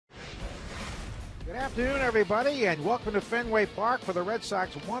Good afternoon, everybody, and welcome to Fenway Park for the Red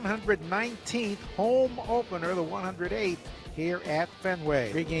Sox 119th home opener, the 108th here at Fenway.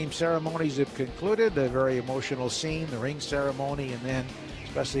 Pre-game ceremonies have concluded, a very emotional scene, the ring ceremony, and then,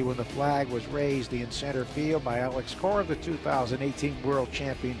 especially when the flag was raised in center field by Alex Cora, the 2018 World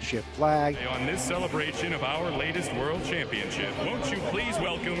Championship flag. On this celebration of our latest World Championship, won't you please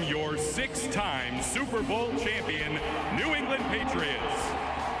welcome your six-time Super Bowl champion, New England Patriots.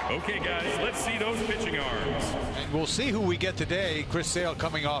 Okay, guys, let's see those pitching arms. And we'll see who we get today. Chris Sale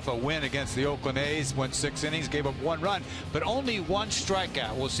coming off a win against the Oakland A's, went 6 innings, gave up 1 run, but only 1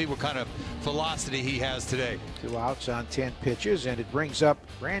 strikeout. We'll see what kind of velocity he has today. 2 outs on 10 pitches, and it brings up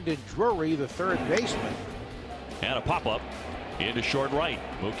Brandon Drury, the third baseman. And a pop-up into short right.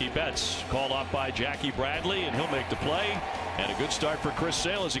 Mookie Betts called off by Jackie Bradley, and he'll make the play. And a good start for Chris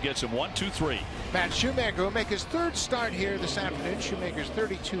Sale as he gets him 1-2-3. Matt Shoemaker will make his 3rd start here this afternoon. Shoemaker's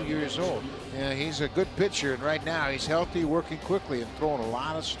 32 years old. Yeah, he's a good pitcher, and right now he's healthy, working quickly, and throwing a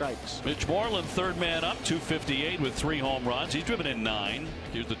lot of strikes. Mitch Moreland, 3rd man up, 258 with 3 home runs. He's driven in 9.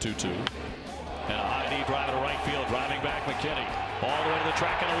 Here's the 2-2. And a high knee drive to right field, driving back McKinney. All the way to the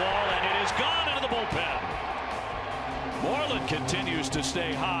track and the wall, and it is gone into the bullpen. Moreland continues to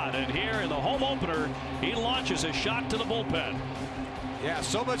stay hot, and here in the home opener, he launches a shot to the bullpen. Yeah,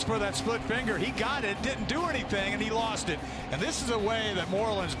 so much for that split finger. He got it, didn't do anything, and he lost it. And this is a way that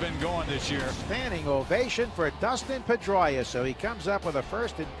Moreland's been going this year. Standing ovation for Dustin Pedroia. So he comes up with a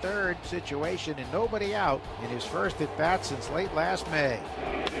 1st and 3rd situation and nobody out in his first at bat since late last May.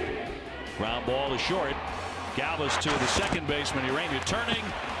 Ground ball to short. Galvis to the second baseman, Urania turning,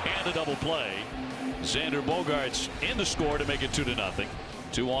 and a double play. Xander Bogaerts in to score to make it 2-0.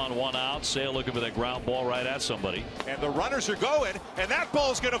 2 on, 1 out. Sale looking for that ground ball right at somebody. And the runners are going, and that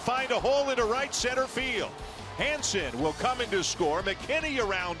ball's going to find a hole into right center field. Hansen will come in to score. McKinney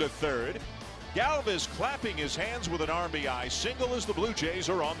around to 3rd. Galvis clapping his hands with an RBI single as the Blue Jays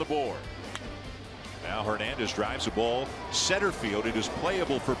are on the board. Now Hernandez drives the ball center field. It is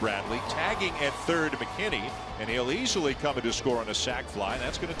playable for Bradley, tagging at 3rd McKinney, and he'll easily come in to score on a sac fly.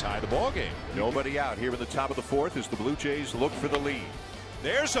 That's going to tie the ball game. Nobody out here in the top of the 4th as the Blue Jays look for the lead.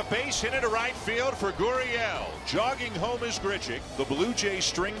 There's a base hit into right field for Gurriel. Jogging home is Grichuk. The Blue Jays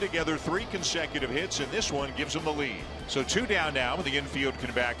string together 3 consecutive hits, and this one gives them the lead. So 2 down now, and the infield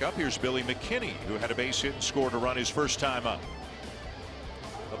can back up. Here's Billy McKinney, who had a base hit and scored a run his first time up.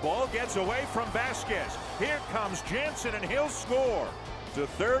 The ball gets away from Vasquez. Here comes Jansen, and he'll score. To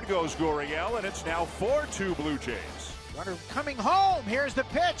 3rd goes Gurriel, and it's now 4-2 Blue Jays. Runner coming home. Here's the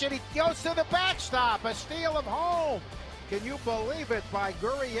pitch, and he goes to the backstop. A steal of home. Can you believe it by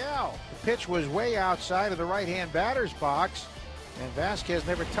Gurriel? The pitch was way outside of the right-hand batter's box, and Vasquez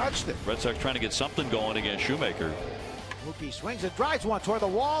never touched it. Red Sox trying to get something going against Shoemaker. Mookie swings and drives one toward the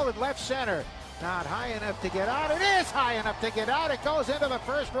wall in left center. Not high enough to get out. It is high enough to get out. It goes into the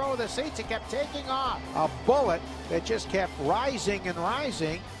first row of the seats. It kept taking off. A bullet that just kept rising and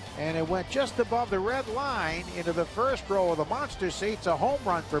rising, and it went just above the red line into the first row of the monster seats. A home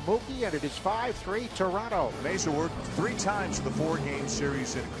run for Mookie, and it is 5-3 Toronto. Mesa worked 3 times in the 4-game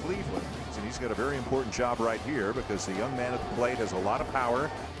series in Cleveland, and he's got a very important job right here because the young man at the plate has a lot of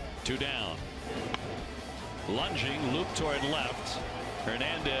power. 2 down. Lunging, loop toward left.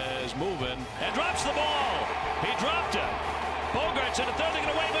 Hernandez moving and drops the ball. He dropped it. Bogaerts into 3rd. They're going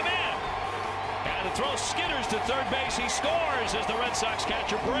to wave him in. And the throw skitters to 3rd base. He scores as the Red Sox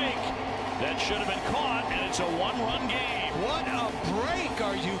catch a break. That should have been caught, and it's a 1-run game. What a break.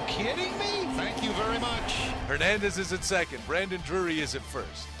 Are you kidding me? Thank you very much. Hernandez is at 2nd. Brandon Drury is at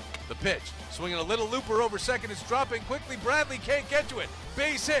 1st. The pitch, swinging a little looper over 2nd. It's dropping quickly. Bradley can't get to it.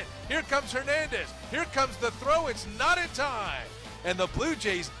 Base hit. Here comes Hernandez. Here comes the throw. It's not in time. And the Blue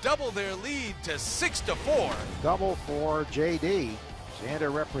Jays double their lead to 6-4. Double for J.D.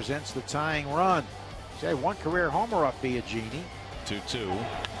 Xander represents the tying run. He's had 1 career homer up Biagini. 2-2.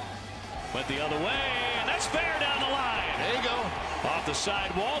 Went the other way, and that's fair down the line. There you go. Off the side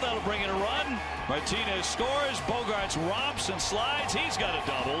wall, that'll bring in a run. Martinez scores. Bogaerts romps and slides. He's got a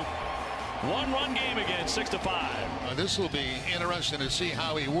double. 1-run game again, 6-5. This will be interesting to see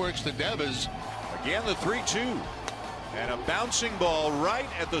how he works the Devers. Again, the 3-2. And a bouncing ball right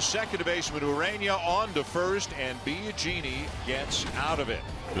at the second baseman. Urania on to 1st, and Biagini gets out of it.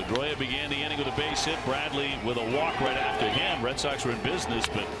 Pedroia began the inning with a base hit. Bradley with a walk right after him. Red Sox were in business,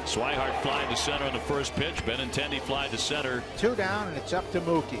 but Swihart flied to center on the first pitch. Benintendi flied to center. 2 down, and it's up to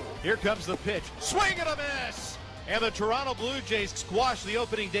Mookie. Here comes the pitch. Swing and a miss! And the Toronto Blue Jays squash the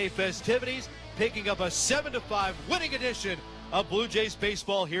opening day festivities, picking up a 7-5 winning edition of Blue Jays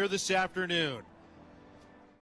baseball here this afternoon.